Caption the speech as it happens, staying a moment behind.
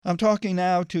I'm talking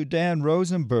now to Dan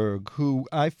Rosenberg, who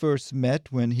I first met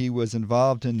when he was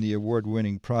involved in the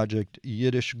award-winning project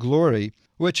Yiddish Glory,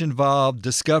 which involved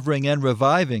discovering and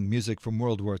reviving music from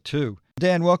World War II.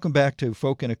 Dan, welcome back to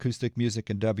Folk and Acoustic Music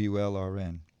and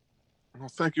WLRN. Well,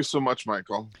 thank you so much,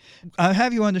 Michael. I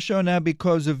have you on the show now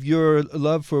because of your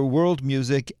love for world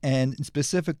music and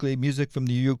specifically music from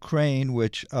the Ukraine,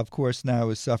 which, of course, now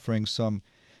is suffering some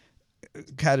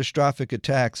catastrophic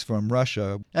attacks from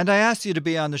Russia. And I asked you to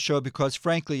be on the show because,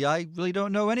 frankly, I really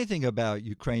don't know anything about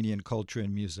Ukrainian culture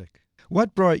and music.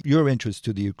 What brought your interest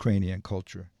to the Ukrainian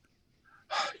culture?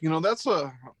 You know, that's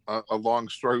a long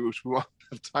story, which we won't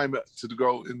have time to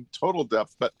go in total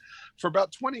depth. But for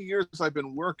about 20 years, I've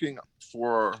been working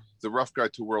for the Rough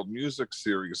Guide to World Music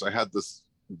series. I had this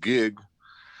gig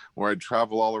where I'd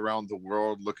travel all around the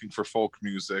world looking for folk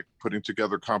music, putting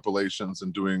together compilations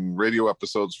and doing radio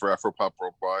episodes for Afropop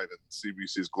Worldwide and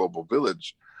CBC's Global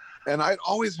Village. And I'd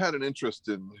always had an interest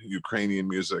in Ukrainian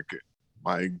music.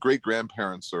 My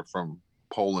great-grandparents are from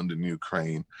Poland and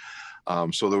Ukraine.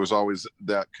 So there was always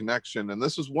that connection. And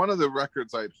this was one of the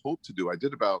records I'd hoped to do. I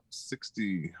did about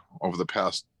 60 over the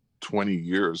past 20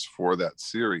 years for that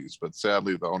series. But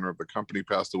sadly, the owner of the company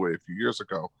passed away a few years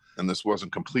ago, and this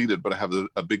wasn't completed. But I have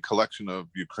a big collection of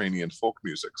Ukrainian folk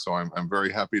music. So I'm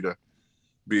very happy to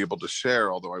be able to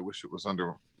share, although I wish it was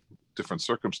under different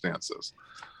circumstances.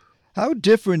 How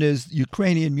different is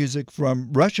Ukrainian music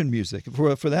from Russian music?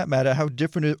 For that matter, how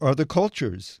different are the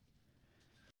cultures?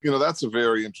 You know, that's a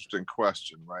very interesting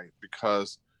question, right?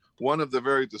 Because one of the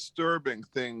very disturbing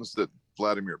things that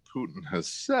Vladimir Putin has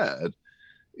said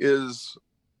is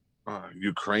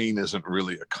Ukraine isn't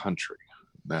really a country.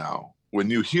 Now, when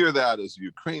you hear that as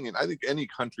Ukrainian, I think any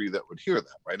country that would hear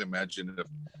that, right? Imagine if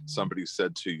somebody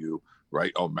said to you,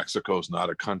 right, oh, Mexico's not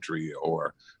a country,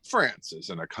 or France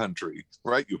isn't a country,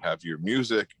 right? You have your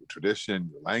music, your tradition,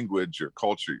 your language, your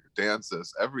culture, your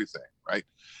dances, everything, right?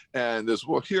 And as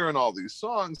we'll hear in all these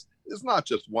songs, it's not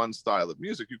just one style of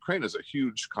music. Ukraine is a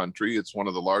huge country. It's one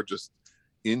of the largest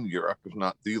in Europe, if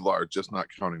not the largest, not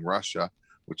counting Russia,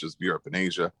 which is Europe and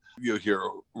Asia. You'll hear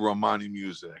Romani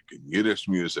music and Yiddish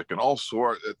music and all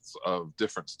sorts of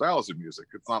different styles of music.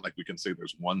 It's not like we can say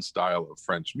there's one style of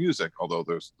French music, although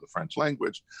there's the French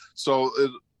language. So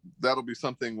that'll be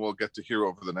something we'll get to hear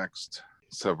over the next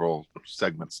several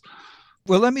segments.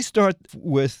 Well, let me start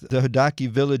with the Hudaki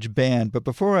Village Band. But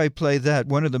before I play that,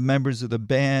 one of the members of the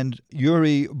band,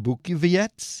 Yuri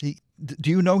Bukiviets, do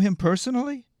you know him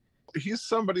personally? He's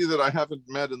somebody that I haven't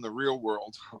met in the real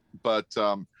world, but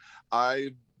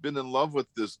I've been in love with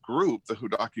this group, the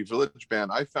Hudaki Village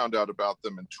Band. I found out about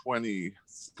them in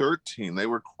 2013. They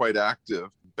were quite active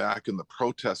back in the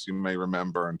protests, you may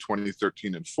remember, in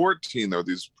 2013 and 14. There were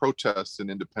these protests in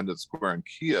Independence Square in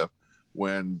Kiev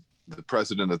when the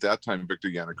president at that time, Viktor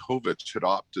Yanukovych, had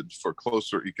opted for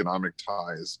closer economic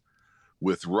ties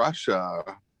with Russia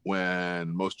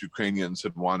when most Ukrainians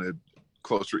had wanted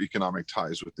closer economic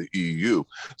ties with the EU.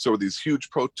 So these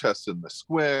huge protests in the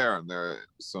square, and there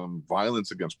some violence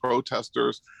against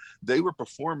protesters. They were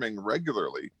performing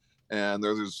regularly, and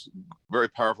there's very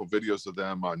powerful videos of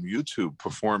them on YouTube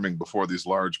performing before these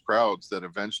large crowds that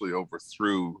eventually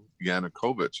overthrew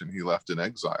Yanukovych, and he left in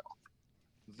exile.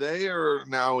 They are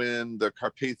now in the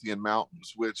Carpathian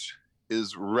Mountains, which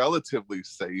is relatively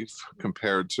safe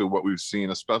compared to what we've seen,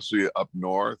 especially up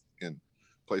north in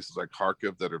places like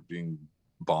Kharkiv that are being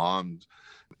bombed,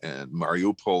 and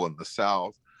Mariupol in the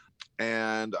south.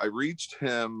 And I reached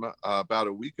him about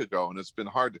a week ago, and it's been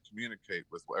hard to communicate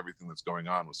with everything that's going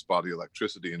on with spotty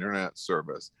electricity and internet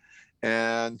service.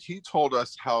 And he told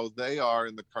us how they are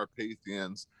in the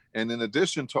Carpathians. And in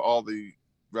addition to all the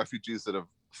refugees that have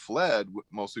fled,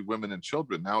 mostly women and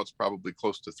children, now it's probably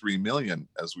close to 3 million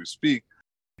as we speak.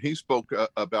 He spoke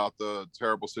about the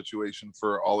terrible situation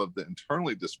for all of the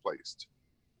internally displaced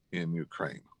in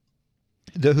Ukraine.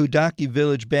 The Hudaki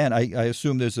Village Band, I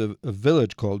assume there's a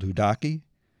village called Hudaki?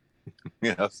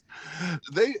 Yes.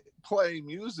 They play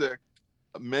music,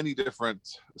 many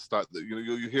different styles.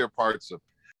 You hear parts of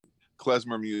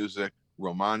klezmer music,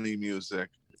 Romani music,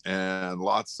 and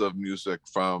lots of music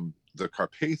from the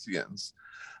Carpathians.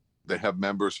 They have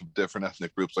members from different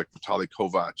ethnic groups, like Vitaly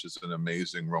Kovac is an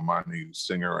amazing Romani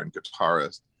singer and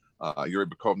guitarist. Yuri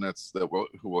Bukovnets,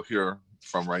 who we'll hear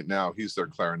from right now, he's their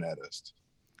clarinetist.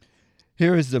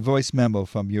 Here is the voice memo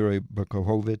from Yuri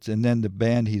Bukovnets, and then the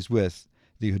band he's with,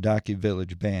 the Hudaki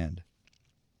Village Band.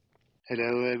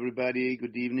 Hello, everybody.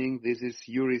 Good evening. This is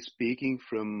Yuri speaking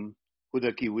from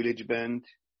Hudaki Village Band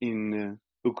in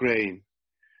Ukraine.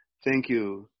 Thank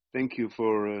you. Thank you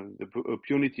for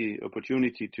the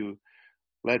opportunity to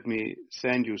let me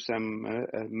send you some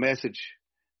message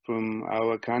from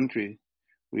our country,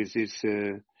 which is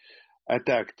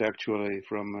attacked actually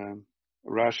from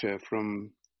Russia,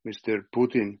 from Mr.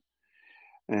 Putin.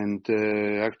 And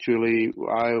actually,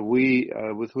 we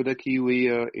with Hudaki, we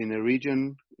are in a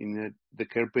region in the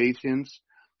Carpathians,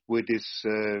 which is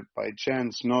by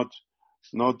chance not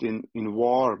in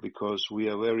war, because we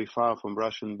are very far from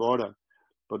Russian border.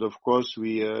 But of course,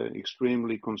 we are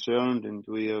extremely concerned, and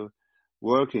we are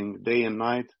working day and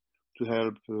night to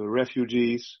help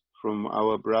refugees from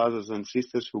our brothers and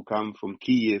sisters who come from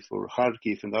Kiev or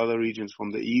Kharkiv and other regions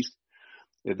from the east.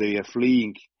 They are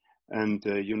fleeing. And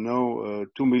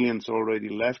 2 million already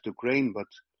left Ukraine, but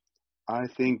I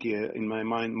think in my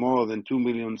mind more than 2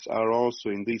 million are also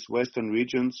in these western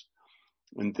regions,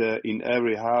 and in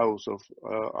every house of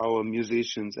our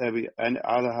musicians, every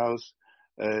other house,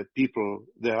 people,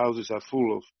 the houses are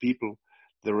full of people,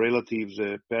 the relatives,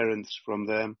 parents from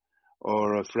them,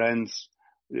 or friends,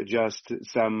 just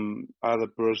some other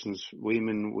persons,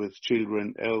 women with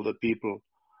children, elder people.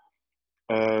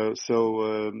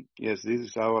 Yes, this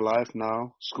is our life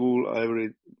now. School,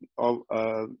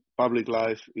 public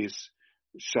life is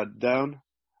shut down,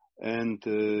 and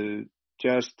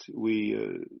just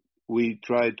we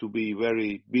try to be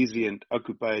very busy and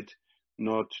occupied,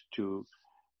 not to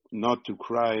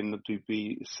cry, not to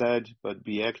be sad, but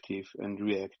be active and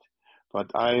react.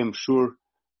 But I am sure,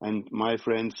 and my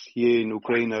friends here in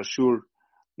Ukraine are sure,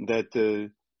 that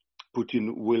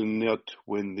Putin will not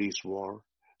win this war.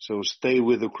 So stay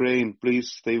with Ukraine, please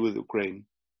stay with Ukraine.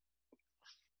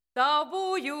 Та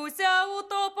боюся,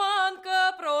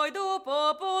 утопанка, пройду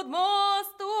попод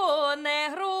мосту, не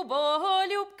грубого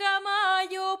любка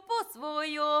маю по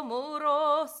своєму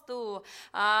росту,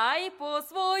 ай по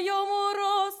своєму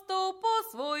росту, по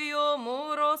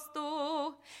своєму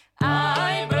росту.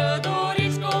 Ай, броду,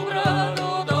 річко,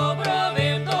 броду, добра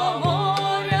вим до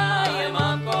моря, і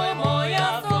мамко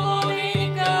моя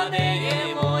соловінька, де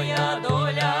є моя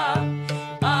доля?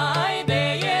 Ай,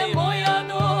 де є моя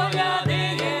доля,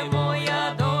 де є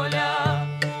моя доля?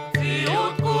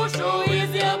 Цвітку, що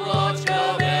із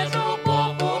яблочка вежу по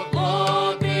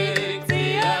плоти, ці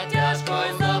я тяжко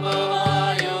й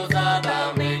забуваю за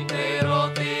давненький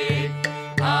ротик.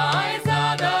 Ай,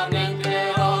 за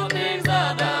давненький ротик,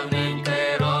 за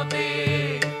давненький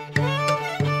ротик.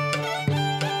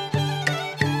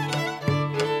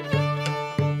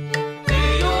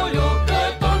 Цію любка,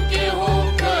 тонкі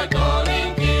губка,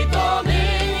 тоненькі,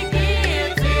 тоненькі,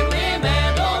 цілий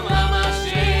медом на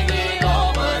машині,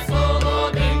 оба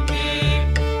солоденькі.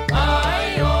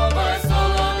 Ай, оба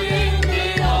солоденькі,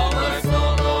 оба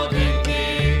солоденькі.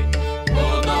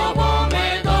 Подобом ми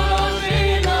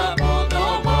дорожина,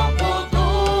 подобом,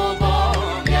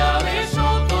 подобом. Я лишу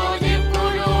ту дівку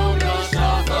люблю, що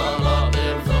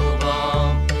золотим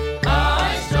зубом.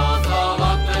 Ай, що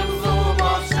золотим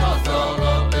зубом, що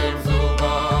золотим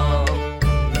зубом.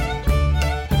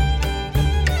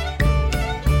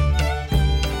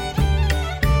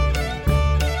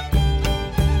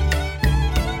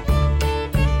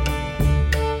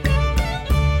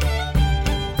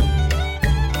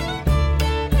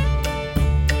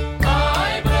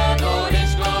 Ай, браду,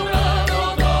 річко, браду,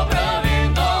 добра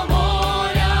він до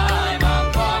моря, ай,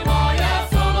 мамко моя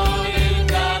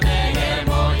соловінька, де є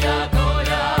моя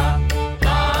доля?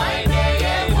 Ай, де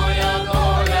є моя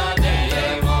доля, де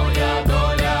є моя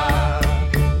доля?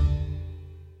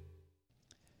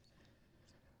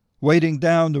 Waiting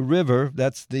Down the River,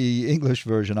 that's the English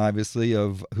version, obviously,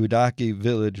 of Hudaki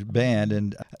Village Band.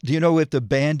 And do you know if the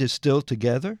band is still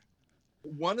together?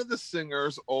 One of the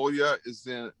singers, Olya,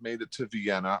 made it to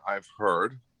Vienna. I've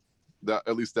heard that,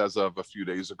 at least as of a few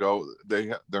days ago.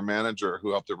 Their manager, who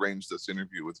helped arrange this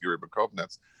interview with Yuri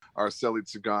Bukovnets, Arceli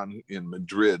Tsigan in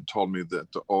Madrid, told me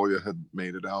that Olya had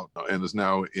made it out and is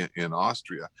now in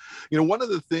Austria. You know, one of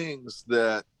the things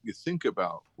that you think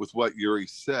about with what Yuri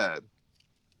said,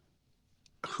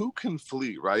 who can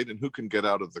flee, right? And who can get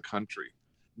out of the country?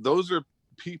 Those are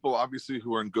people, obviously,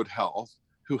 who are in good health,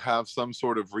 who have some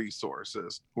sort of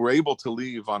resources, who are able to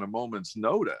leave on a moment's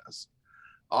notice.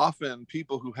 Often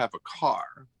people who have a car.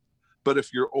 But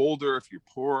if you're older, if you're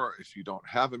poor, if you don't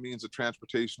have a means of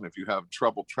transportation, if you have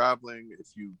trouble traveling, if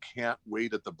you can't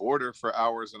wait at the border for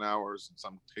hours and hours, in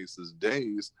some cases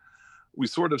days, we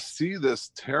sort of see this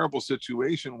terrible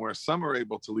situation where some are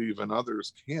able to leave and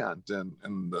others can't.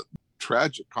 And the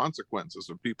tragic consequences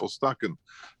of people stuck in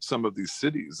some of these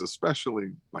cities,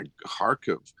 especially like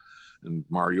Kharkiv and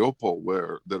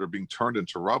Mariupol, that are being turned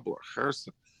into rubble, or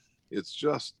Kherson. It's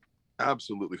just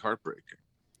absolutely heartbreaking.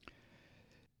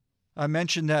 I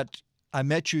mentioned that I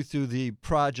met you through the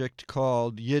project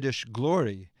called Yiddish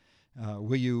Glory,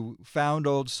 where you found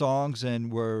old songs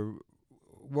and were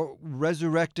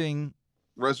resurrecting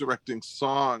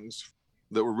songs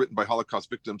that were written by Holocaust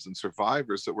victims and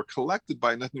survivors that were collected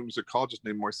by an ethnomusicologist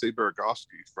named Moisei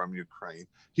Beregovsky from Ukraine.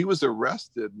 He was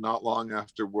arrested not long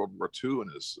after World War II, and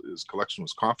his collection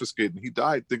was confiscated, and he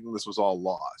died thinking this was all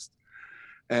lost.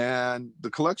 And the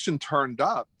collection turned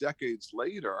up decades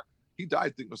later. He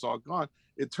died thinking it was all gone.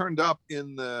 It turned up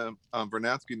in the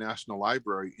Vernadsky National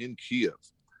Library in Kiev.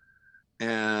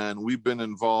 And we've been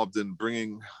involved in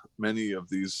bringing many of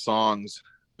these songs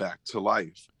back to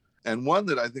life. And one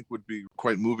that I think would be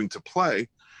quite moving to play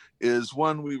is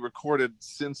one we recorded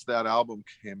since that album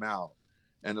came out.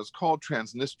 And it's called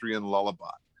Transnistrian Lullaby.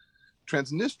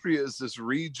 Transnistria is this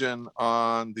region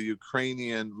on the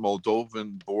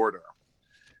Ukrainian-Moldovan border.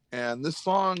 And this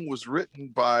song was written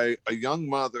by a young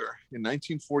mother in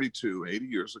 1942, 80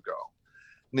 years ago,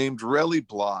 named Reli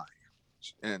Bly.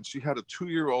 And she had a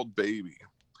 2-year-old baby.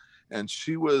 And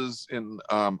she was in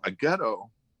a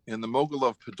ghetto in the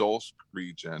Mogilov-Podolsk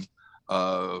region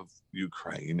of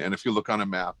Ukraine. And if you look on a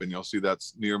map, and you'll see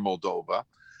that's near Moldova.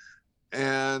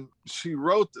 And she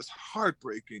wrote this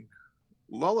heartbreaking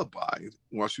lullaby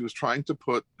while she was trying to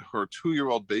put her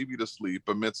 2-year-old baby to sleep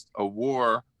amidst a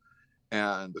war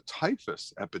and a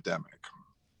typhus epidemic.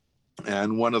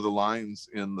 And one of the lines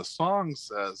in the song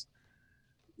says,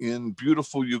 "In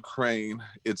beautiful Ukraine,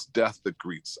 it's death that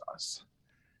greets us."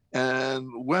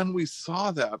 And when we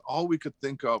saw that, all we could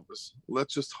think of was,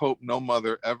 let's just hope no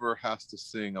mother ever has to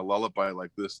sing a lullaby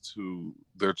like this to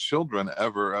their children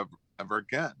ever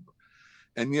again.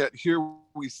 And yet here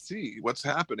we see what's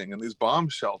happening in these bomb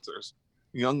shelters,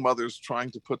 young mothers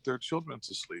trying to put their children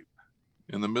to sleep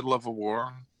in the middle of a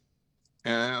war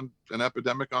and an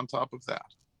epidemic on top of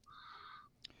that.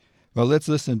 Well, let's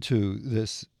listen to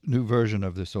this new version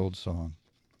of this old song.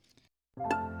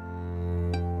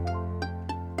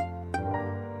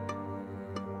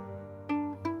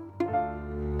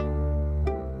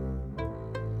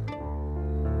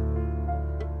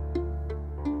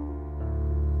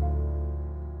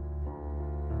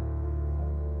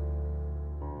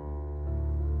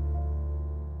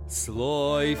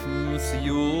 Sleufens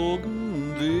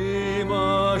Jugend die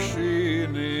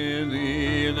Maschinen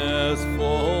in es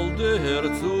voll der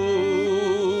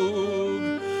Zug.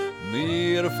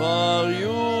 Mir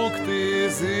verjuckt die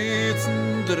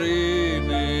sitzen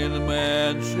drinnen,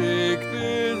 menschig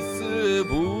des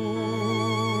Bug.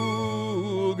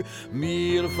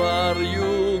 Mir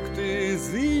verjuckt die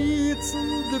sitzen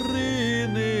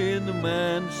drinnen,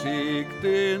 menschig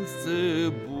des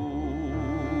Bug.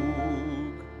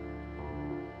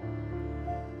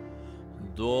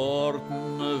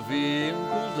 Dorten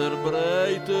winkelt der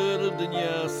breiter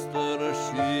Dniester,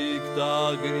 schickt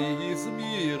a Gries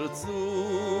mir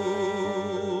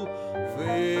zu.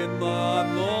 Wenn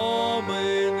man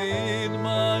Nomen in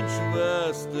mein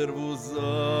Schwester, wo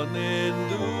sonnen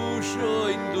du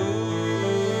schoin du.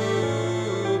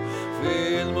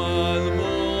 Wenn man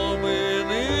Nomen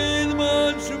in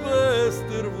mein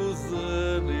Schwester, wo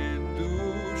sonnen du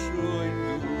schoin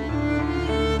du.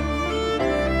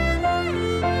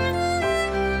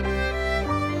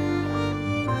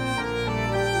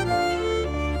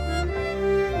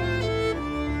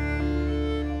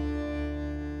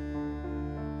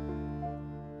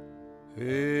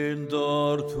 En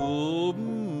dort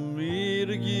oben mir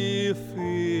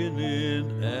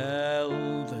gefunden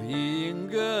eld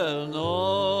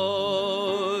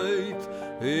hingeneut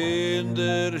in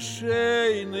der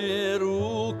scheiner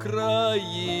Ukraine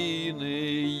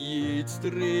jetzt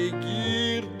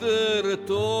regiert der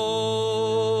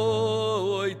Tod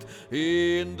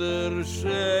in der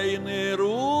scheiner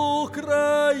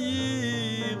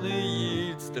Ukraine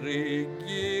jetzt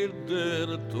regiert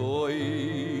der Tod.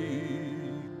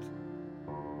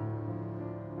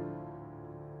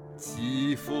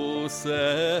 Typhus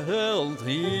hält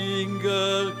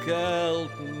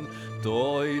hingekelten,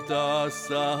 deut das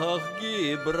Sach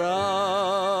gebracht,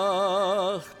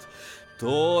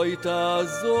 deut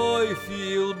das so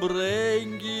viel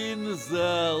bringen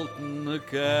selten,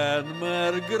 kann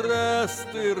mer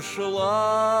größter Schlacht,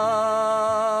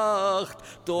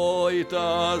 deut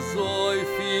das so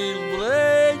viel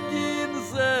bringen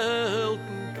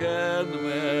selten, kann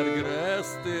mer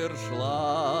größter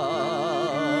Schlacht.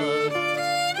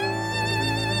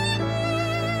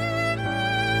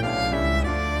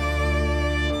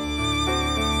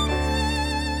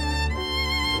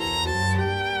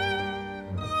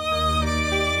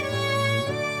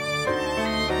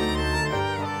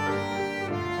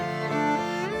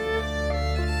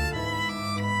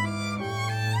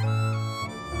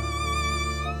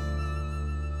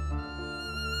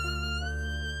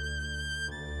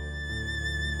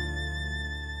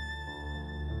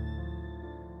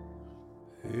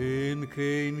 In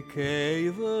kein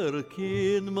kever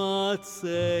kin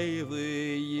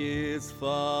matseve yes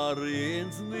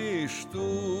farins nicht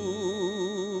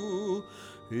du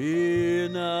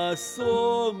in a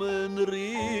somen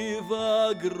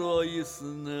riva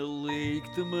groisen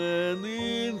legt men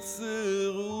in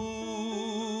Zeru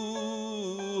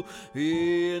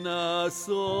in a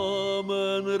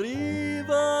somen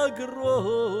riva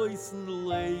groisen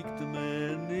legt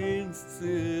men in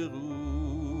Zeru.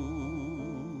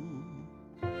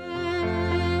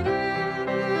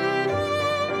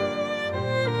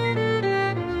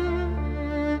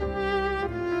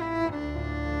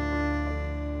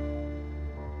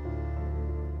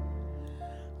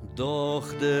 Doch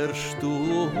der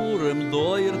Sturm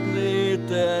deuert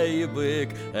nicht ewig,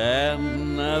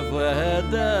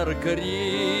 der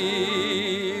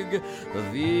Krieg.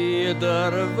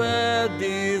 Wieder wird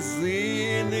die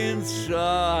Sinn ins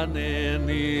Schanen,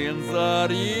 in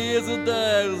Saris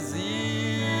der Sieg.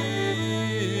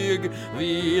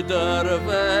 Wieder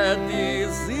wird die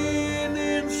Sinn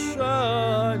ins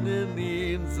Schanen,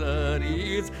 in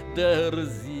Saris der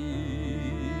Sieg.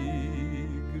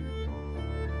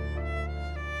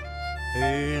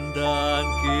 Und dann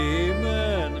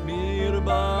kämen mir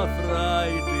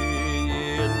befreite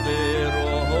in der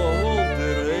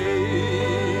Holde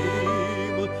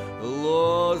Reim.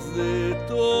 Los de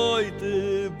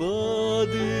Teute,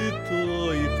 bade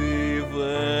Teute,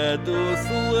 vedus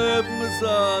Lebens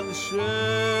anschein.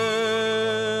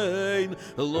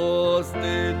 Los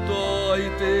de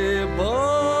Teute,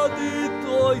 bade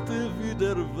Teute,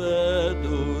 wieder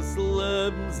vedus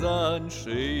Lebens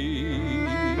anschein.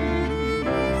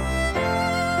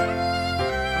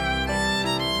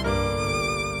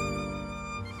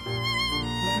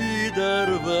 Der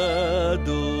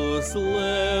Vedus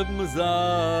Lebens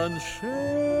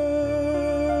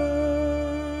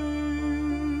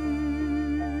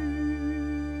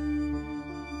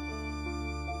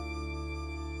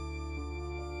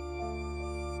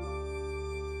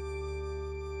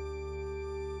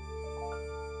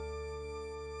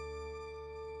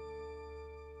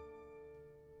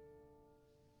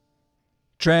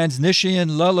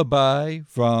Transnistrian Lullaby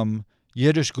from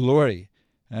Yiddish Glory,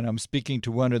 and I'm speaking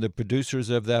to one of the producers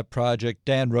of that project,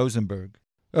 Dan Rosenberg,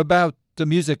 about the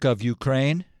music of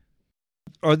Ukraine.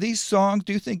 Are these songs,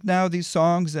 do you think now these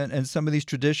songs and some of these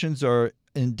traditions are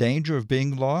in danger of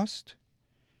being lost?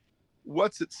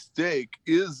 What's at stake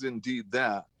is indeed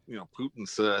that. You know, Putin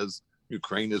says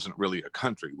Ukraine isn't really a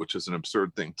country, which is an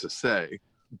absurd thing to say.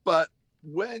 But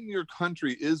when your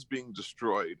country is being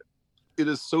destroyed, it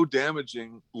is so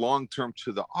damaging long-term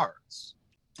to the arts.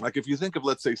 Like if you think of,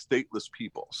 let's say, stateless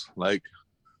peoples, like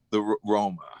the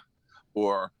Roma,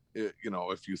 or, you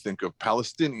know, if you think of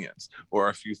Palestinians, or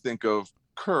if you think of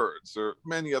Kurds, or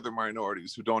many other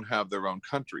minorities who don't have their own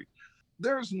country,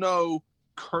 there's no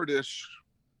Kurdish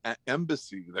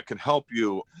embassy that can help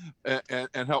you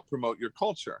and help promote your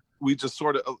culture. We just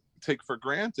sort of take for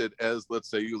granted as, let's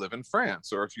say, you live in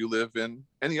France, or if you live in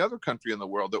any other country in the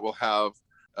world that will have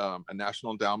a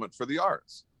national endowment for the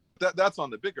arts. That's on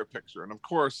the bigger picture. And of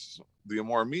course, the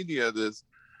more immediate is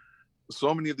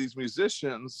so many of these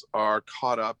musicians are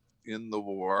caught up in the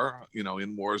war, you know,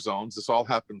 in war zones. This all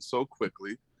happened so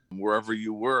quickly. Wherever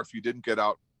you were, if you didn't get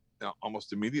out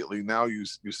almost immediately, now you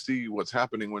see what's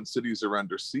happening when cities are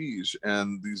under siege,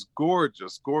 and these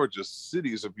gorgeous, gorgeous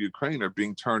cities of Ukraine are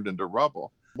being turned into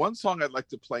rubble. One song I'd like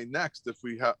to play next, if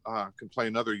we can play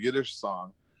another Yiddish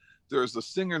song. There's a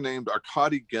singer named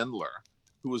Arkady Gendler,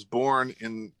 who was born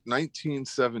in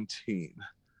 1917.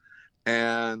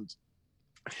 And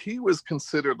he was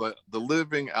considered the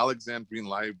living Alexandrine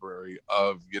library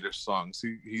of Yiddish songs.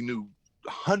 He knew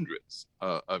hundreds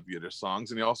of Yiddish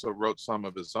songs, and he also wrote some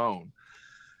of his own.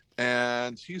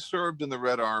 And he served in the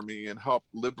Red Army and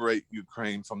helped liberate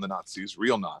Ukraine from the Nazis,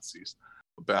 real Nazis,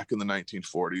 back in the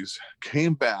 1940s,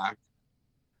 came back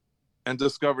and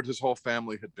discovered his whole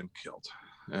family had been killed.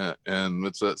 And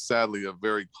it's sadly a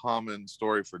very common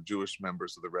story for Jewish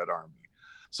members of the Red Army.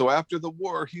 So after the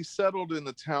war, he settled in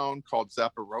a town called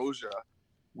Zaporozhye,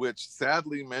 which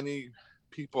sadly many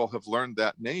people have learned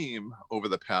that name over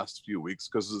the past few weeks,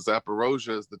 because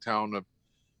Zaporozhye is the town of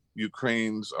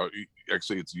Ukraine's, or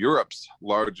actually it's Europe's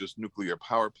largest nuclear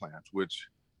power plant, which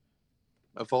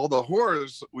of all the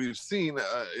horrors we've seen,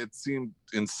 it seemed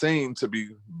insane to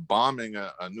be bombing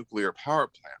a nuclear power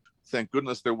plant. Thank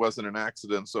goodness there wasn't an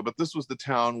accident. But this was the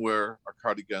town where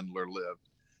Arkady Gendler lived.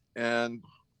 And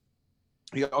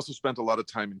he also spent a lot of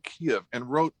time in Kiev and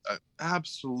wrote an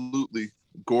absolutely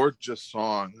gorgeous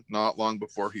song not long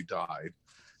before he died.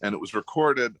 And it was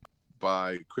recorded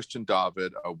by Christian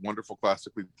David, a wonderful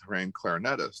classically trained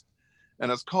clarinetist.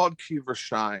 and it's called Kiver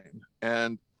Shine.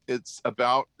 And it's a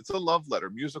love letter,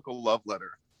 musical love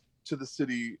letter to the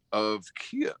city of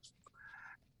Kiev.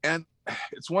 And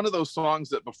it's one of those songs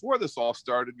that before this all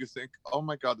started, you think, oh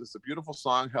my God, this is a beautiful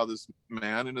song, how this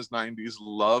man in his 90s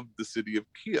loved the city of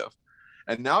Kiev.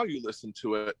 And now you listen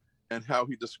to it and how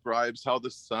he describes how the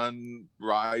sun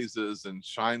rises and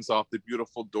shines off the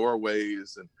beautiful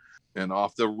doorways and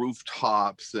off the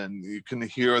rooftops, and you can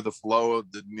hear the flow of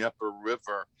the Dnieper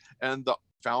River and the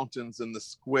fountains in the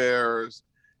squares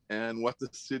and what the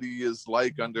city is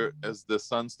like under as the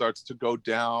sun starts to go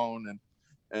down,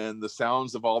 and the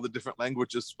sounds of all the different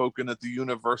languages spoken at the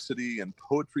university and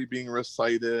poetry being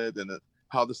recited, and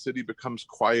how the city becomes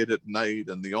quiet at night,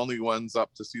 and the only ones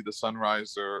up to see the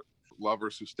sunrise are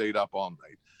lovers who stayed up all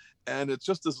night. And it's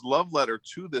just this love letter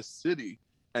to this city.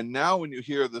 And now when you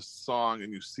hear this song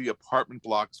and you see apartment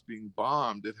blocks being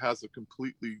bombed, it has a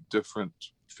completely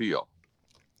different feel.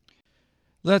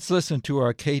 Let's listen to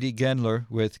our Katie Gendler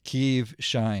with Kiev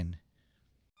Shine.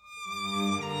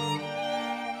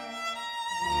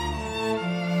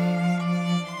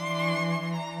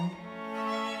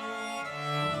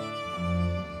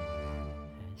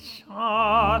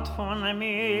 Von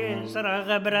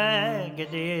miserer Brege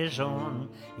die Sonne,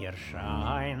 ihr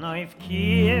Schein auf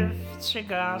Kiew zu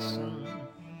gassen,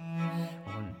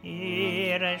 und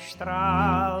ihre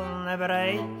Strahlen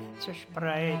breit zu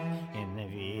spreit in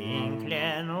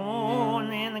Winkeln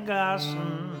und in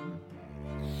Gassen.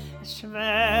 Es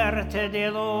wird die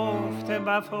Luft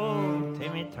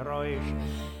befüllt mit Räusch,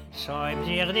 säubt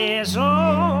sich die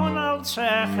Sonne als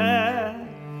Zeche,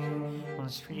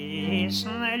 uns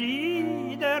fließen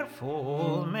Lieder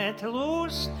voll mit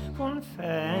Lust von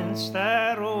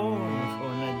Fenster und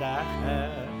von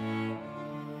Dache.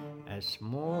 Es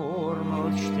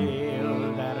murmelt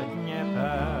still der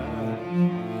Dnieper,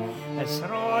 es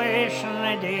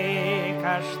räuschen die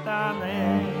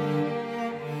Kastane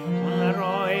und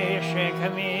räuschig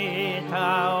mit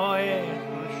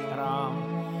euren Stramm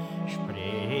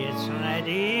spritzen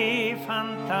die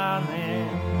Fontane.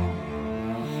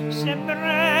 Se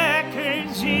breckelt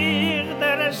sich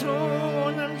der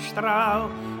Sonnenstrahl,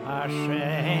 a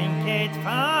schenket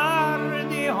fahr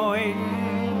die Augen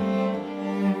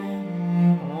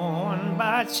und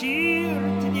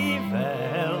baziert die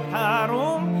Welt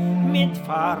herum mit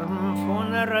Farben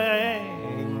von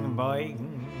Regenbogen.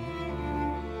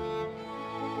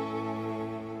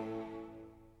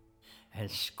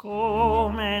 Es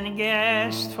kommen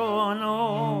Gäste von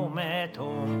mit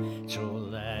zu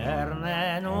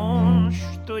lernen und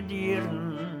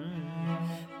studieren,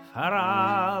 für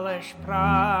alle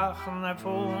Sprachen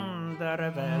von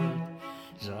der Welt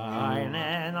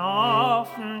seinen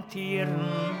Offentieren.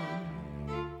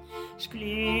 Es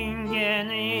klingen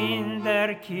in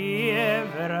der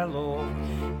Kiewer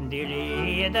Luft die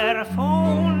Lieder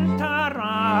von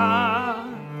Taras,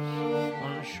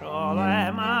 und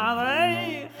Sholem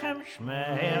Aleichem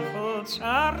schmeichelt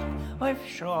zart auf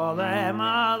Sholem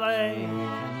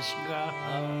Aleichems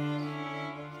Gehalt.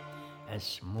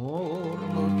 Es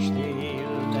murmelt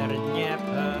still der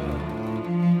Dnieper,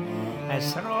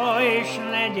 es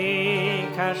räuschen die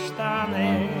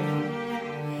Kastane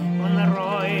und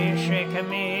räuschig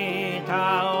mit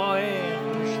eurem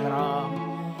Strahl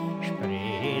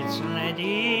spritzen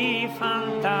die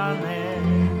Fontane.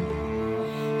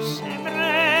 Se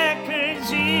breckelt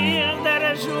sich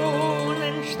der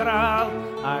Sonnenstrahl,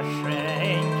 a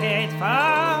schenket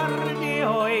fahr die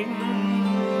Augen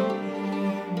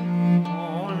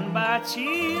und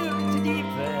baziert die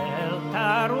Welt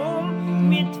herum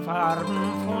mit Farben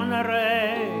von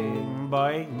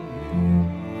Regenbogen.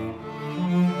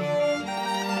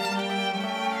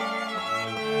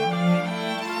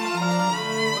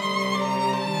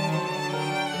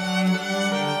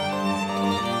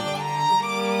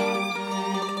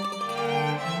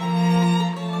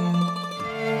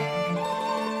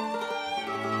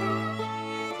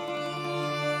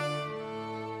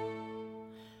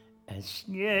 Es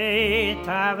geht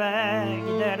weg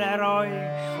der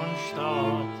Räusch von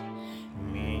Stadt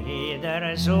mit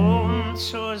der Sonne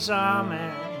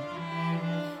zusammen.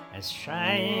 Es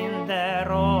scheint der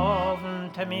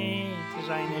Abend mit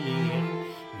seinen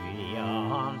Licht wie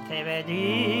eine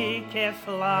dicke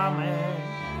Flamme.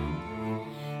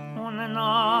 Und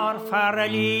nur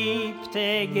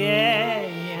Verliebte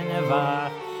gehen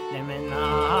wach dem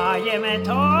nahen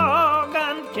Tag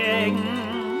entgegen.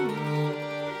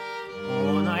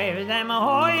 Und auf dem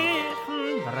heuchen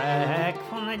Breck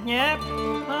von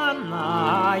Dnieper a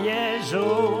nahe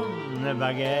Sonne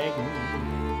begegnen.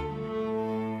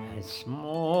 Es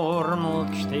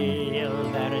murmelt still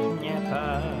der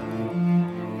Dnieper,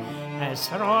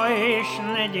 roish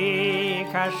ne di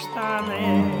kastane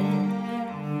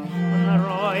un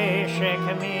roische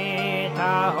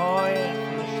kmita hoi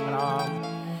stram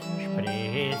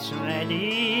spritz ne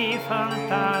di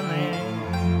fontane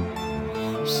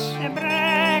se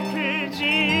breckelt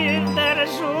sich der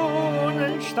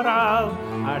Sonnenstrahl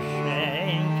a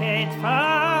schenket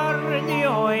far die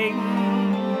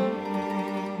Augen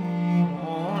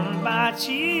und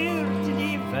baziert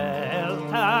die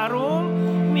Welt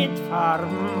herum mit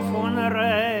Farben von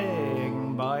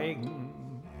Regenbogen.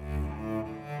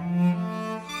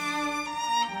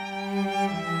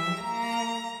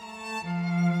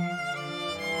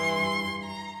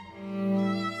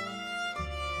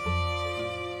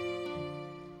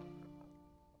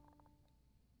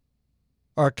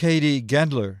 Arkady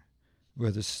Gendler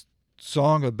with a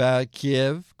song about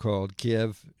Kiev called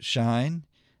Kiev Shine.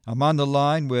 I'm on the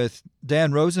line with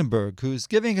Dan Rosenberg, who's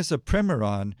giving us a primer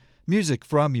on music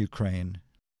from Ukraine.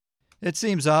 It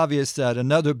seems obvious that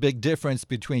another big difference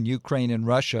between Ukraine and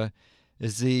Russia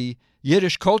is the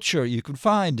Yiddish culture you can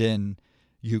find in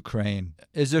Ukraine.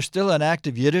 Is there still an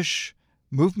active Yiddish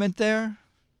movement there?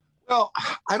 Well,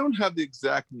 I don't have the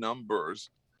exact numbers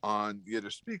on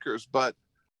Yiddish speakers, but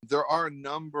there are a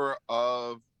number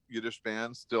of Yiddish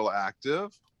bands still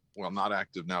active. Well, not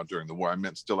active now during the war. I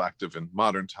meant still active in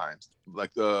modern times,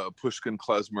 like the Pushkin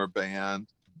Klezmer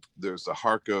Band. There's the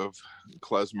Kharkov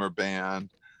Klezmer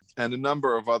Band, and a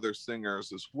number of other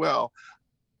singers as well.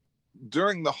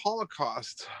 During the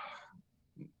Holocaust,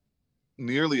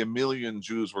 nearly 1 million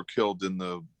Jews were killed in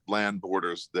the land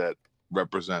borders that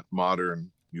represent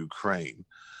modern Ukraine.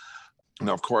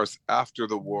 Now, of course, after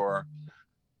the war,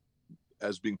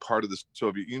 as being part of the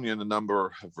Soviet Union, a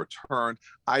number have returned.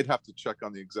 I'd have to check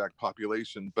on the exact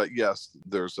population, but yes,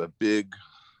 there's a big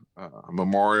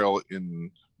memorial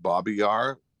in Babi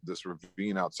Yar, this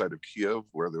ravine outside of Kiev,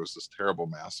 where there was this terrible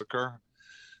massacre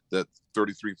that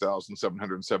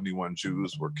 33,771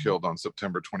 Jews were killed on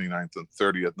September 29th and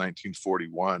 30th,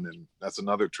 1941. And that's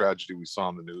another tragedy we saw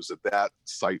in the news, that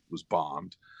site was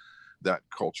bombed, that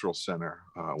cultural center,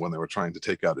 when they were trying to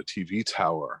take out a TV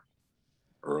tower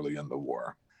early in the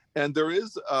war. And there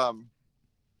is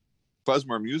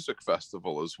Klezmer Music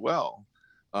Festival as well,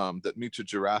 that Mitya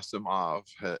Gerasimov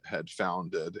had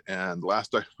founded. And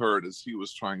last I heard is he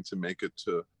was trying to make it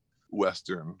to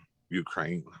Western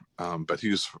Ukraine. But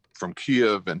he's from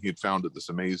Kiev, and he'd founded this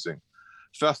amazing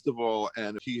festival.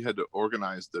 And he had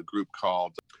organized a group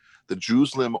called the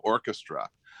Jerusalem Orchestra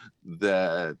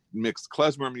that mixed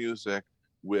klezmer music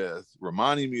with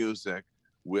Romani music,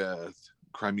 with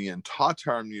Crimean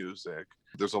Tatar music.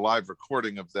 There's a live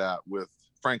recording of that with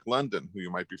Frank London, who you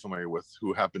might be familiar with,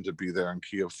 who happened to be there in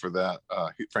Kiev for that.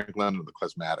 Frank London of the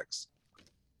Klezmatics.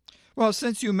 Well,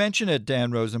 since you mention it,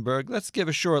 Dan Rosenberg, let's give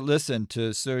a short listen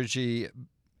to Sergei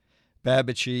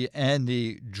Babichi and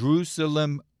the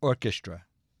Jerusalem Orchestra.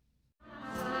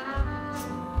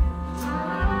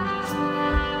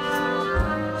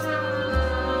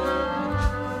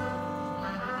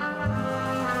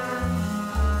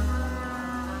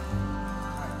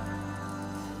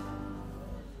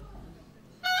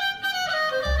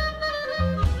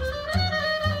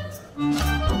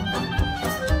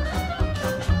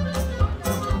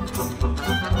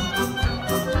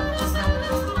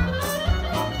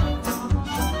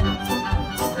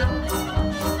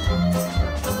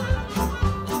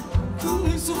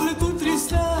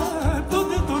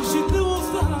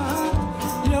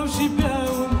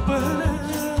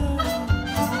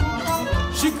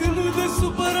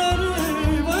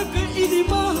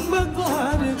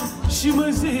 Și mă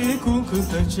zic un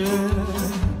cântăcer.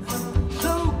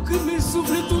 Sau când mi-e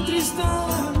sufletul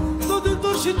tristat, tot de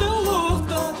tot și de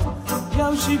loftat,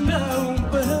 iau și beau un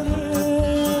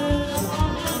păhăret.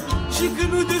 Și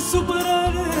când nu de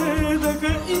supărare, dacă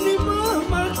inima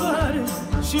mă doare,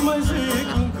 și mă zic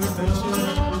un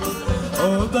cântăcer.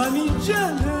 O,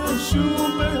 Doamniceană, și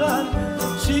un păhar,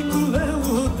 și cu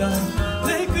lăutar,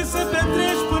 decât să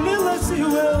petreci până la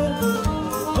ziua.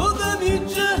 O,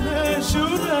 Doamniceană, și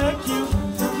un rachiu,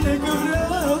 decât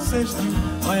vreau să știu,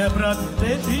 mai aproape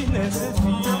de tine să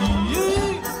fii.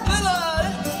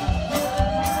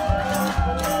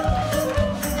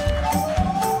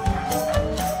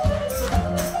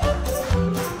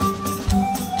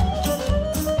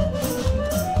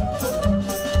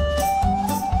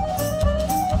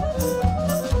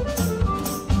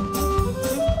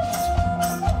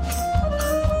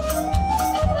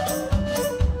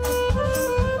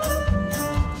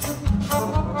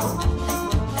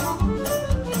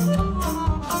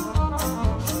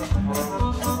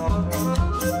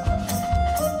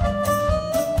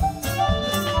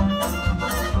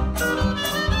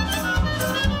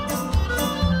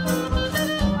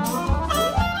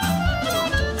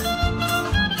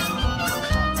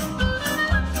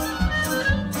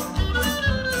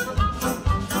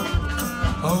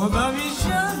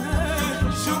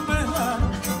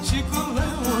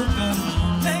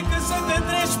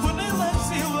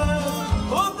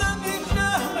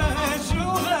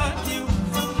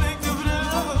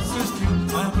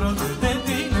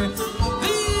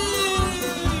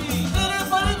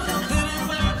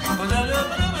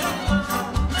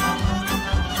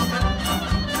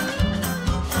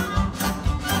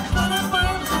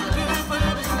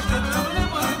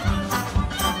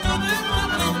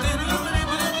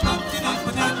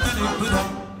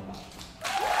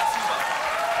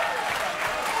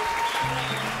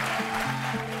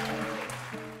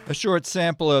 A short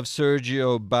sample of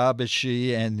Sergio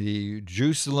Babashi and the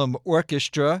Jerusalem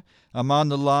Orchestra. I'm on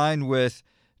the line with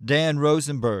Dan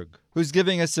Rosenberg, who's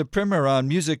giving us a primer on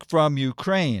music from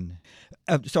Ukraine.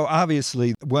 So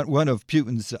obviously, one of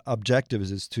Putin's objectives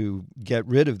is to get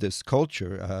rid of this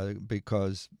culture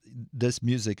because this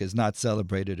music is not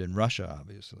celebrated in Russia,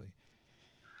 obviously.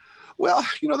 Well,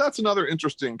 that's another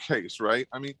interesting case, right?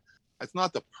 I mean, it's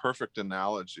not the perfect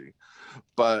analogy,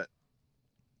 but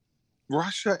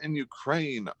Russia and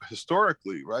Ukraine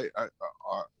historically, right,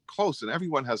 are close, and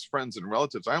everyone has friends and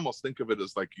relatives. I almost think of it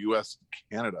as like U.S. and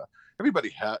Canada. Everybody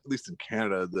has, at least in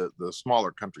Canada, the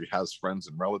smaller country has friends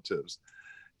and relatives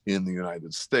in the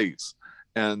United States.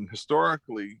 And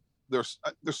historically, there's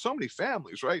so many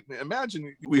families, right?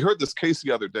 Imagine, we heard this case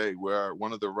the other day where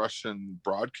one of the Russian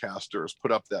broadcasters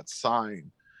put up that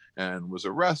sign and was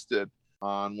arrested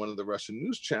on one of the Russian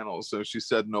news channels. So she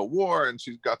said no war, and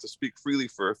she got to speak freely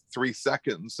for 3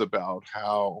 seconds about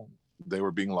how they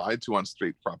were being lied to on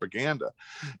straight propaganda.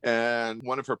 And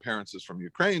one of her parents is from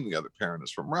Ukraine, the other parent is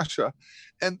from Russia.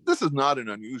 And this is not an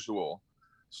unusual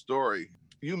story.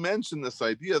 You mentioned this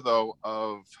idea, though,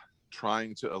 of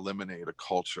trying to eliminate a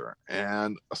culture.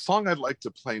 And a song I'd like to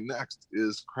play next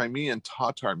is Crimean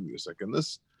Tatar music. And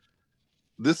this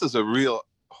is a real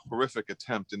horrific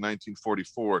attempt in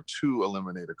 1944 to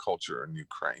eliminate a culture in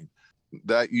Ukraine.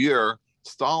 That year,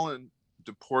 Stalin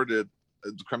deported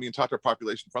the Crimean Tatar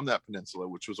population from that peninsula,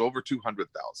 which was over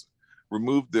 200,000,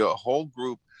 removed the whole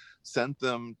group, sent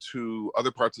them to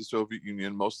other parts of the Soviet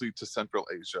Union, mostly to Central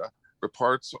Asia.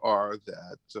 Reports are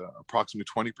that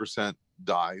approximately 20%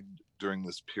 died during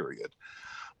this period.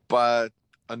 But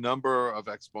a number of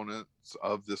exponents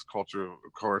of this culture,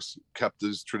 of course, kept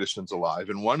these traditions alive.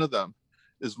 And one of them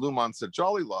is Luman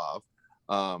Sejalilov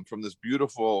from this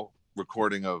beautiful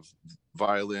recording of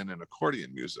violin and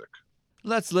accordion music.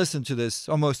 Let's listen to this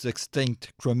almost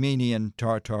extinct Crimean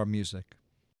Tatar music.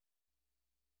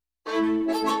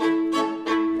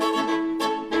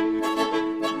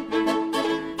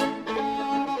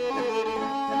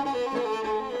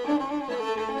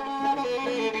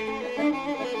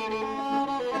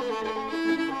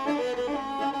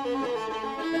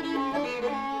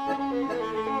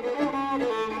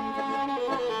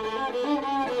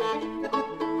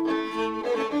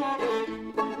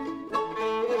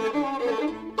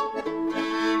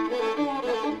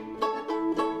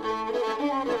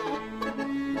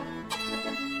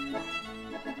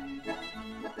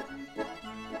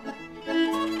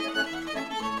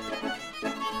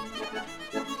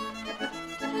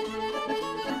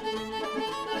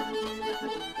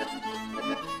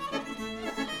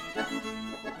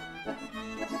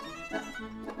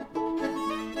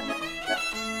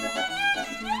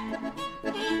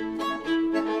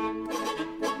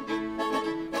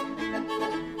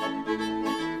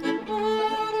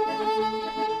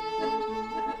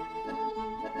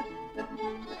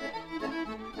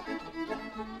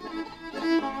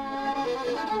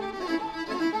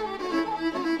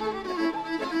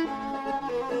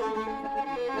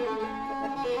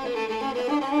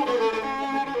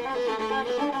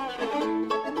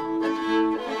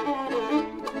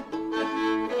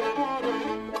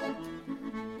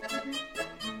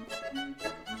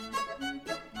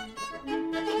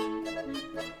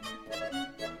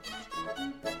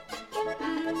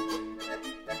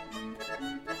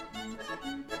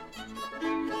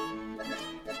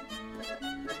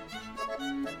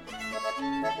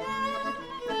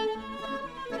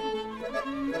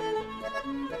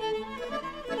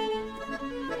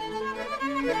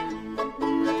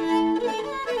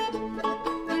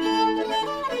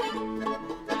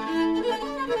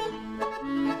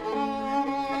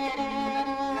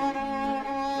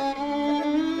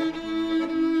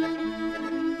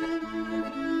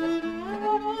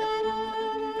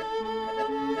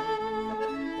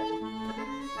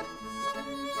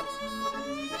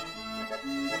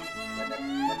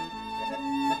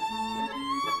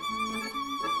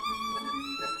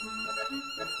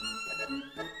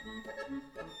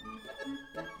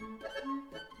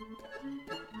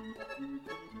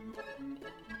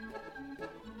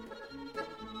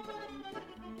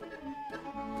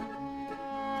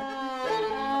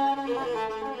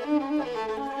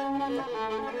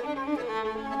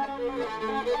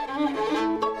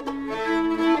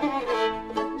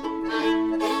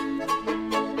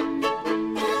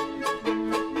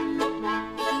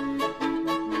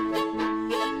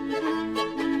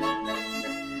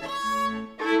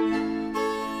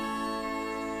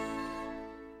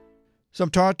 Some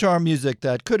Tatar music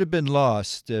that could have been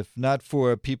lost if not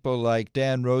for people like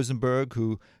Dan Rosenberg,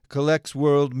 who collects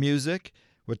world music.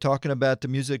 We're talking about the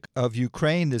music of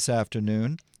Ukraine this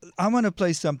afternoon. I want to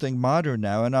play something modern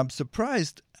now, and I'm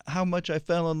surprised how much I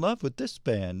fell in love with this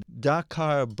band,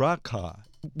 DakhaBrakha.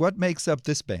 What makes up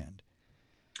this band?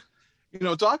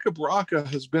 DakhaBrakha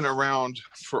has been around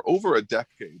for over a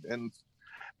decade, and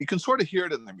you can sort of hear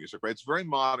it in their music, right? It's very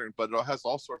modern, but it has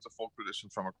all sorts of folk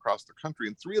traditions from across the country.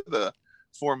 And 3 of the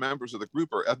 4 members of the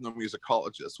group are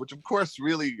ethnomusicologists, which of course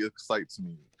really excites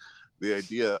me. The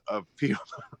idea of people,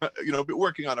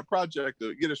 working on a project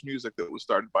of Yiddish music that was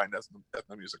started by an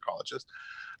ethnomusicologist,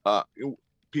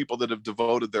 people that have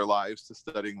devoted their lives to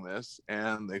studying this,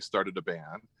 and they started a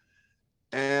band.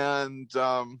 And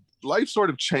life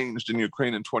sort of changed in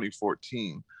Ukraine in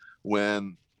 2014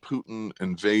 when Putin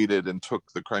invaded and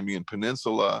took the Crimean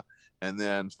Peninsula and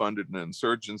then funded an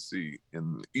insurgency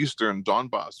in the eastern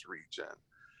Donbass region.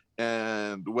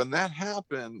 And when that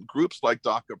happened, groups like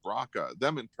DakhaBrakha,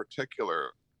 them in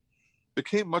particular,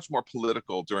 became much more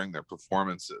political during their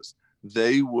performances.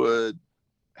 They would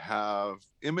have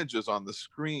images on the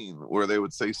screen where they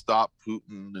would say, "Stop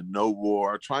Putin" and "No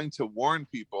war," trying to warn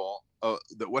people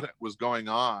that what was going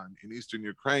on in eastern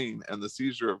Ukraine and the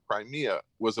seizure of Crimea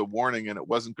was a warning, and it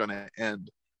wasn't going to end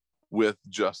with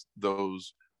just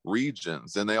those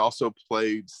regions. And they also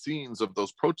played scenes of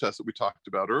those protests that we talked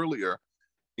about earlier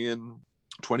in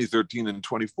 2013 and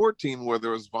 2014, where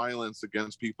there was violence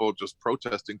against people just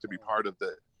protesting to be part of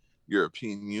the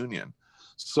European Union.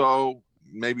 So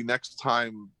maybe next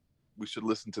time we should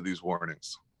listen to these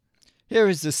warnings. Here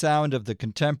is the sound of the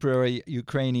contemporary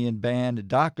Ukrainian band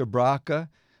DakhaBrakha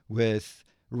with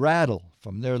Rattle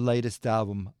from their latest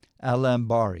album,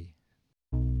 Alambari.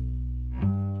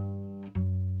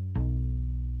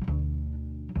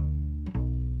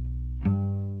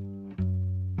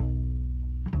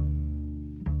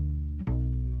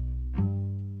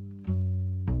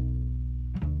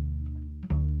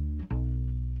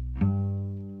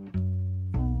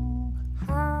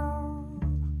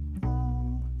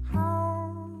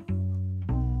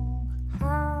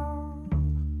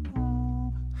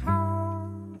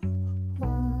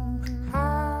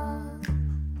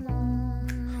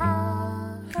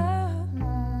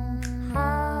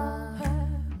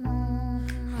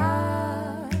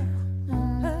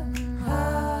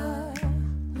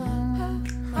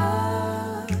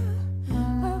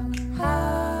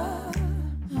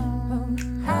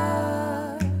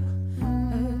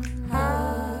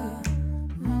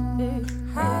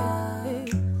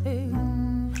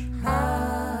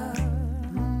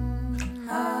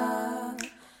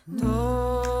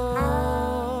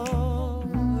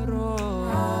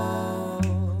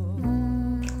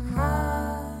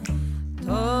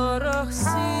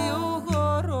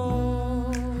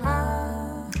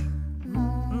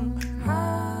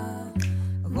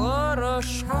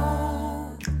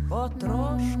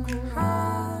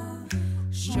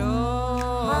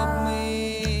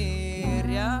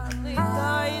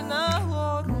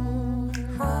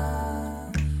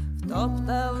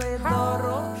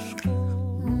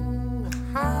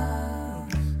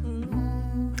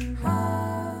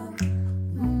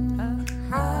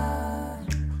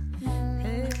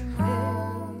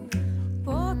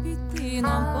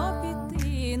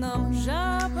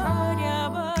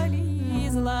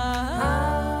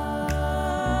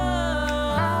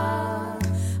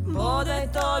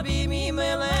 Тобі мій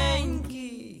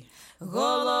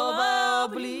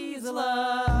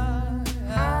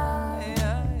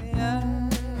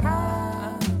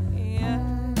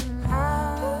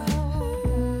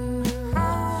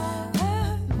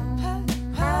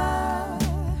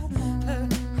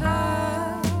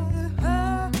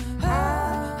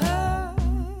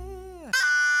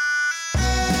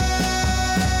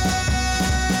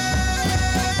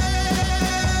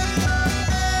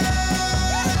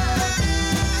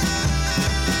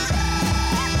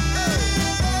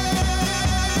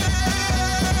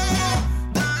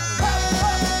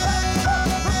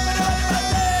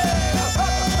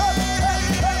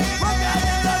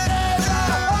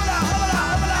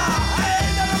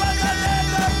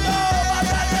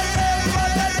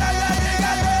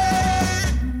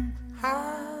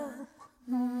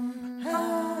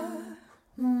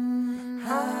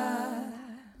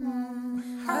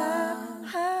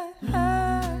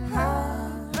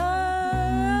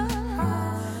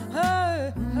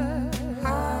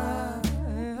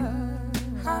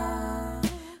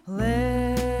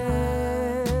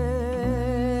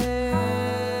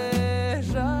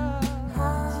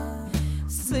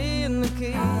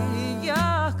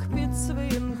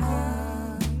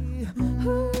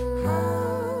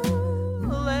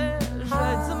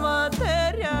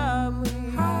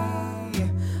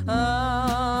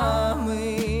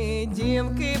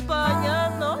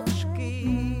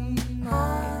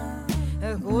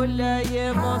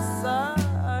гуляємо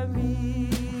самі.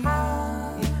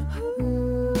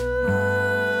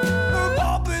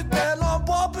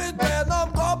 Попід меном,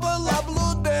 кобила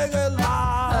блудила.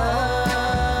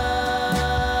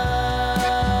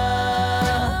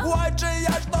 Ой, чи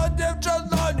я ж то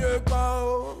дівчиноніка.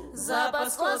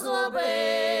 Запаско злобила.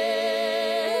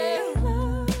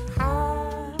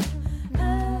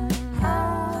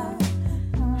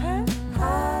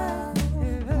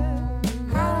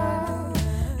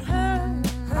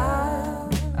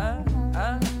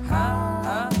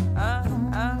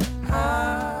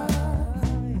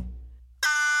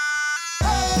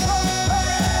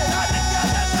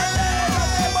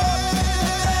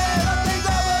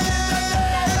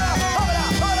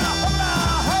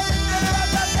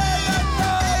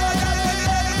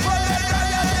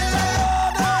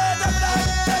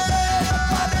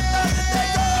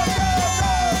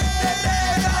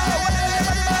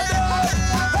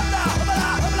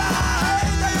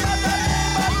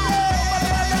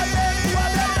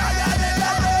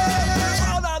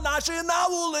 На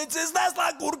вулиці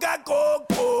знесла курка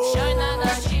ку-ку. Щойно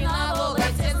наші на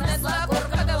вулиці знесла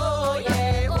курка ку-ку.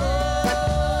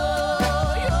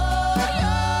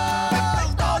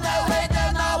 Хто не вийде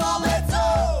на вулицю?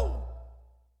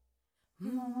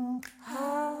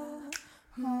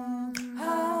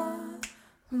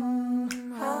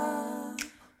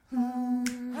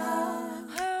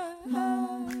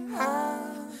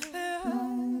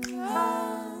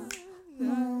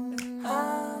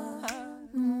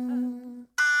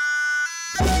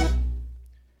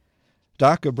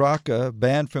 DakhaBrakha,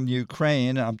 band from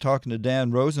Ukraine. I'm talking to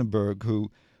Dan Rosenberg, who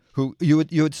you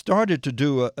had started to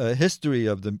do a history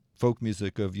of the folk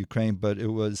music of Ukraine, but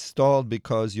it was stalled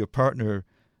because your partner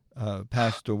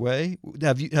passed away.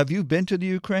 Have you been to the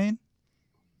Ukraine?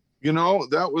 You know,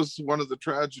 that was one of the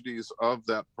tragedies of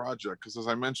that project, because as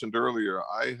I mentioned earlier,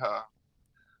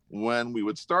 when we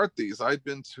would start these, I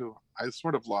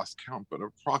sort of lost count, but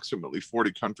approximately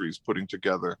 40 countries putting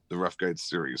together the Rough Guide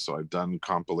series. So I've done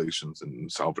compilations in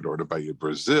Salvador de Bahia,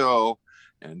 Brazil,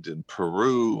 and in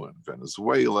Peru and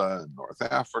Venezuela and North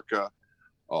Africa,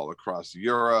 all across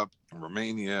Europe,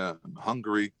 Romania and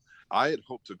Hungary. I had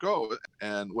hoped to go.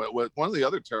 And one of the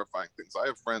other terrifying things, I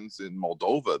have friends in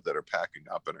Moldova that are packing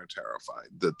up and are terrified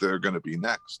that they're going to be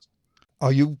next.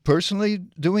 Are you personally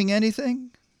doing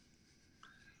anything?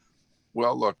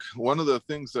 Well, look, one of the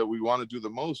things that we want to do the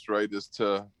most, right, is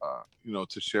to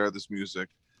share this music,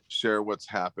 share what's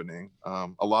happening.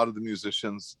 A lot of the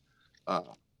musicians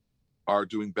are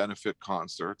doing benefit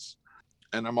concerts.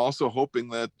 And I'm also hoping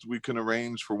that we can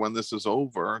arrange for when this is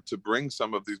over to bring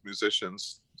some of these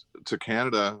musicians to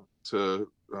Canada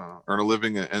to earn a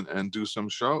living and do some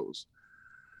shows.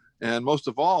 And most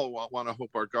of all, I want to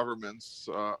hope our governments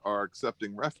are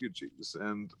accepting refugees.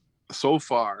 And so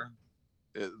far,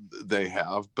 they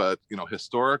have, but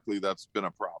historically that's been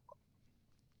a problem.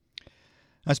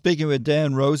 I'm speaking with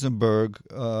Dan Rosenberg,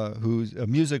 who's a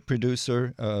music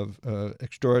producer of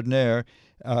extraordinaire.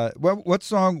 What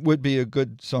song would be a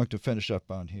good song to finish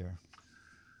up on here?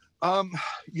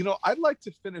 I'd like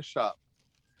to finish up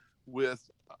with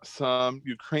some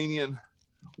Ukrainian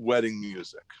wedding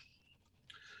music.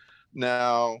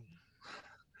 Now,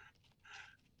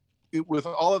 with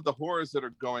all of the horrors that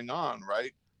are going on,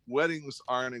 right? Weddings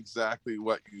aren't exactly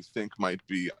what you think might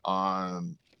be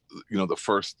on, the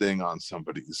first thing on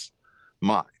somebody's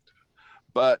mind.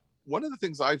 But one of the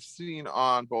things I've seen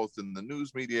on both in the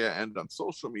news media and on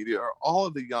social media are all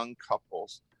of the young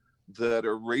couples that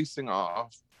are racing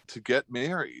off to get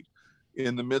married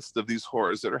in the midst of these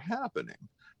horrors that are happening.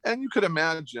 And you could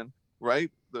imagine,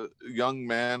 right? The young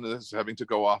man is having to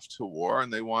go off to war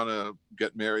and they want to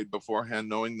get married beforehand,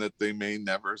 knowing that they may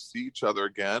never see each other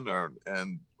again,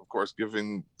 and of course,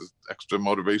 giving the extra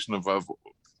motivation of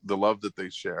the love that they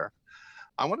share.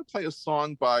 I want to play a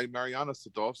song by Mariana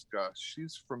Sadovska.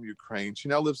 She's from Ukraine. She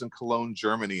now lives in Cologne,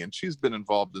 Germany, and she's been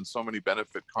involved in so many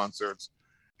benefit concerts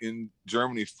in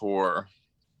Germany for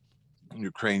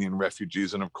Ukrainian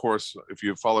refugees. And of course, if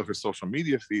you follow her social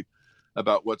media feed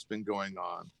about what's been going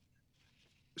on,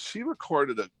 she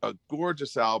recorded a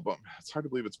gorgeous album. It's hard to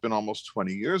believe it's been almost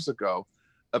 20 years ago,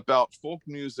 about folk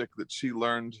music that she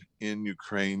learned in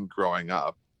Ukraine growing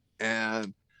up.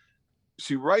 And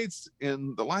she writes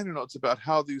in the liner notes about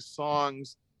how these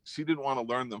songs, she didn't want to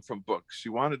learn them from books. She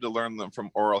wanted to learn them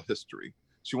from oral history.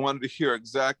 She wanted to hear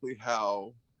exactly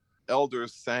how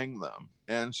elders sang them.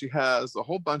 And she has a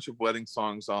whole bunch of wedding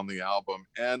songs on the album.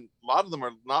 And a lot of them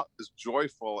are not as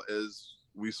joyful as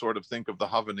we sort of think of the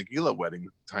Hava Nagila wedding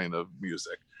kind of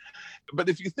music. But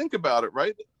if you think about it,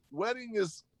 right, wedding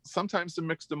is sometimes the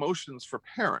mixed emotions for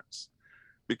parents,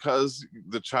 because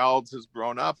the child has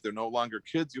grown up. They're no longer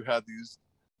kids. You had these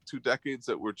 2 decades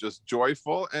that were just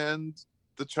joyful, and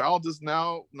the child is now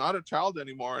not a child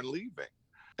anymore and leaving.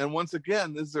 And once again,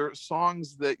 is there songs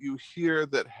that you hear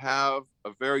that have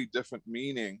a very different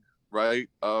meaning, right?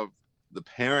 Of the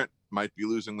parent might be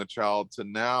losing the child to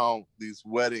now these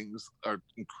weddings are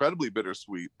incredibly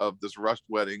bittersweet of this rushed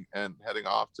wedding and heading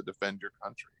off to defend your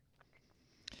country.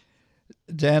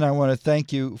 Dan, I want to thank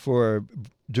you for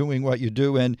doing what you do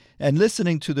and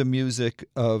listening to the music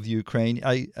of Ukraine.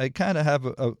 I kind of have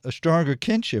a stronger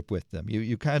kinship with them.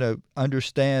 You kind of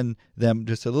understand them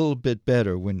just a little bit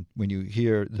better when you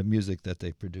hear the music that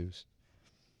they produce.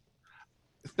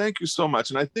 Thank you so much.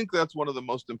 And I think that's one of the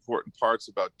most important parts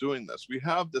about doing this. We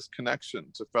have this connection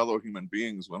to fellow human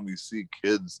beings when we see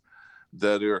kids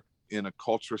that are in a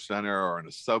culture center or in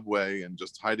a subway and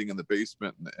just hiding in the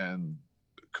basement and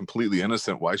completely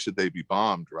innocent. Why should they be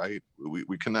bombed, right?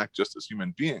 We connect just as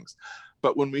human beings.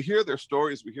 But when we hear their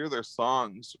stories, we hear their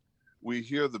songs, we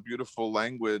hear the beautiful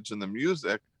language and the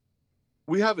music,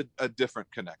 we have a different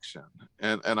connection.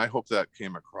 And I hope that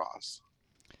came across.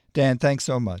 Dan, thanks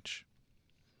so much.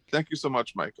 Thank you so much,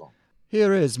 Michael.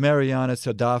 Here is Mariana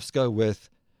Sadovska with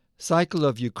Cycle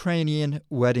of Ukrainian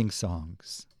Wedding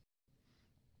Songs.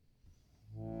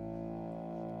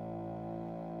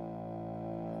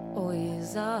 Ой,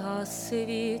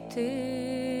 засвіти,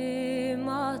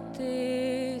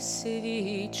 мати,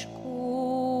 свічку,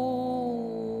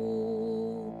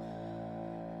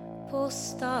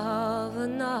 постав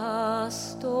на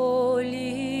столі,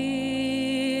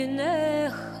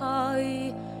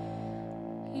 нехай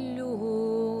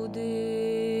люди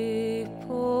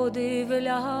подивляться,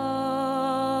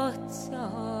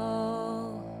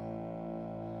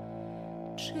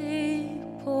 чи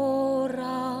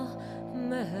пора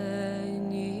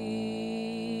мені.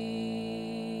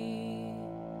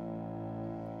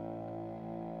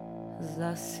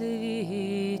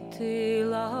 Засвітила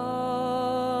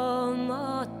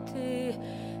мати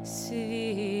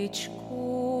свічку,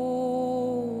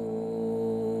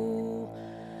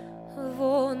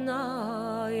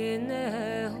 вона й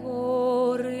не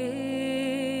горить,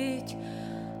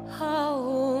 а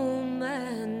у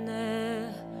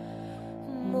мене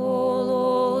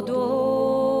молодої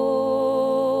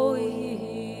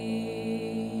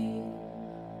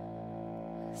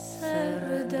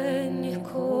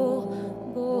серденько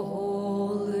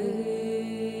болить.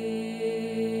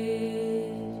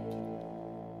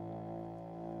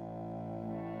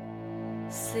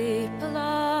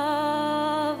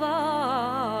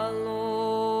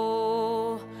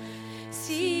 Сиплавало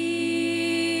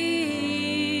сіре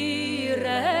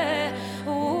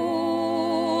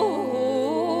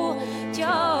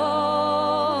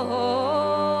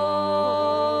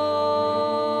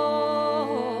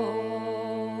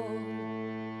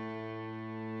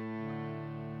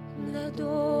не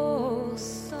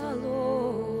достало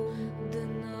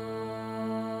дна,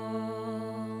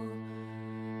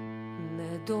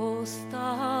 не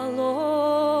достало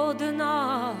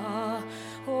дна,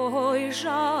 ой,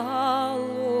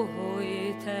 жалуйте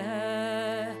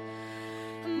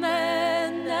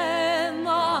мене,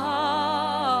 матінко,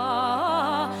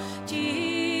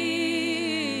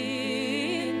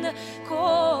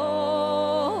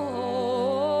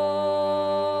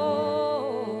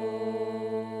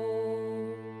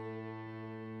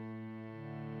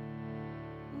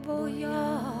 бо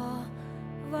я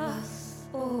вас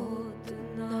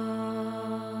одна.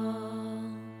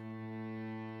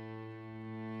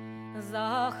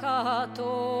 За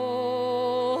хатою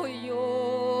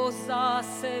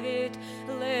засвіт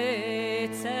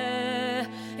лице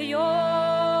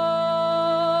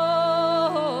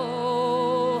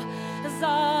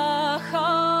за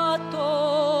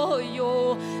хатою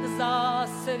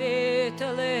засвіт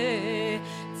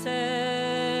лицею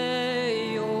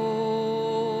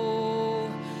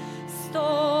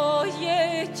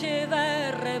стоїть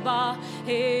верба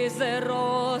із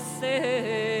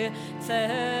роси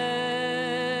цей.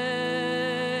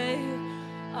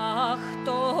 А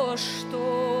хто ж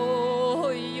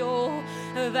тою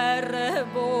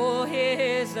вербу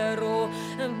із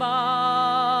рубає?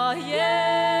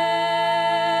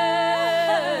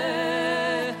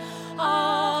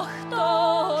 А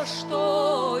хто ж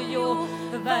тою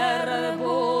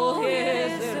вербу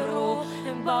із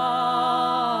рубає?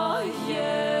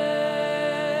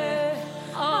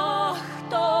 А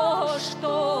хто ж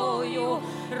тою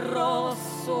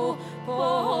росу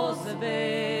позбирай?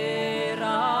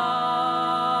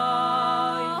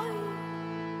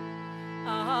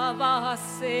 А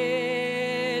Василько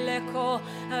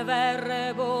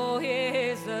вербу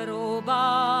із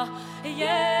рубає.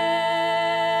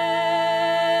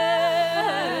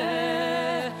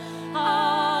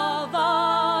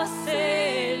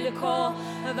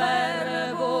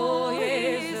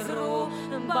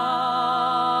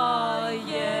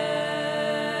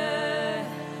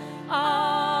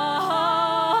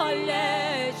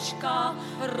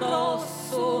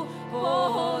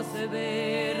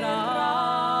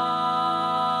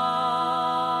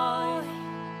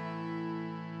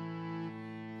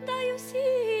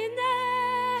 сінечках,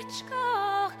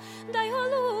 дай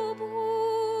голубу,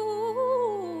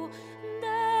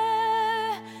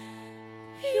 де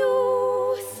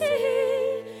ю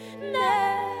сінечках,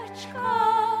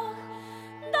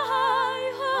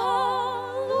 дай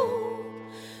голубу,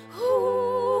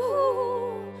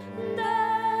 де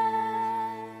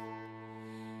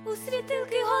у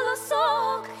світилки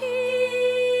голосок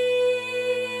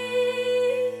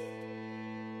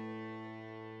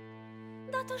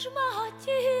тож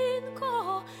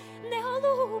матінко, не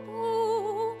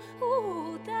голубу,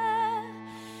 де,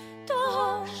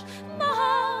 тож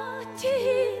матінко,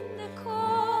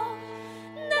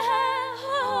 не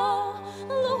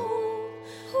голубу,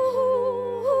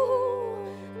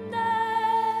 де,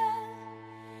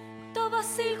 то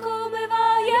Василько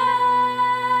умиває,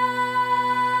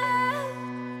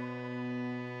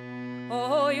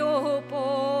 ой, у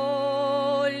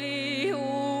полі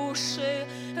уши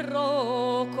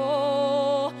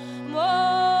роко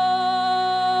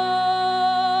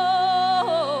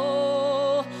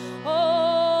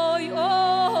ой,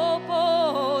 о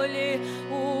полі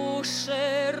у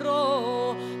широкому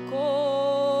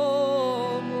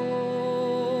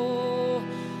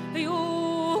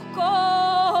ю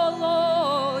колодязю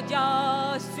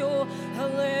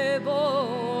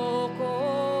глибоко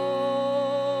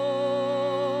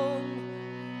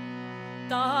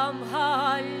там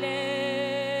галечка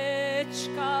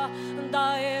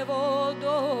дає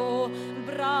воду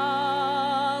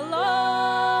брала,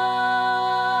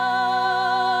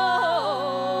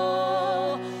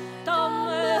 там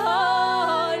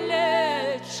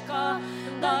галечка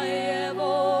дає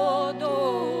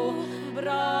воду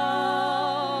брала,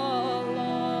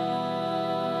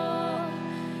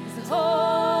 з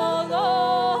головами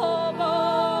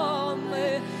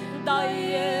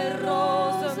дає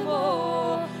розмовляла.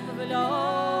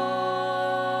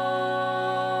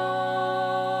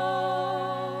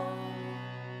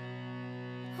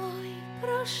 Ой,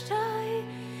 прощай.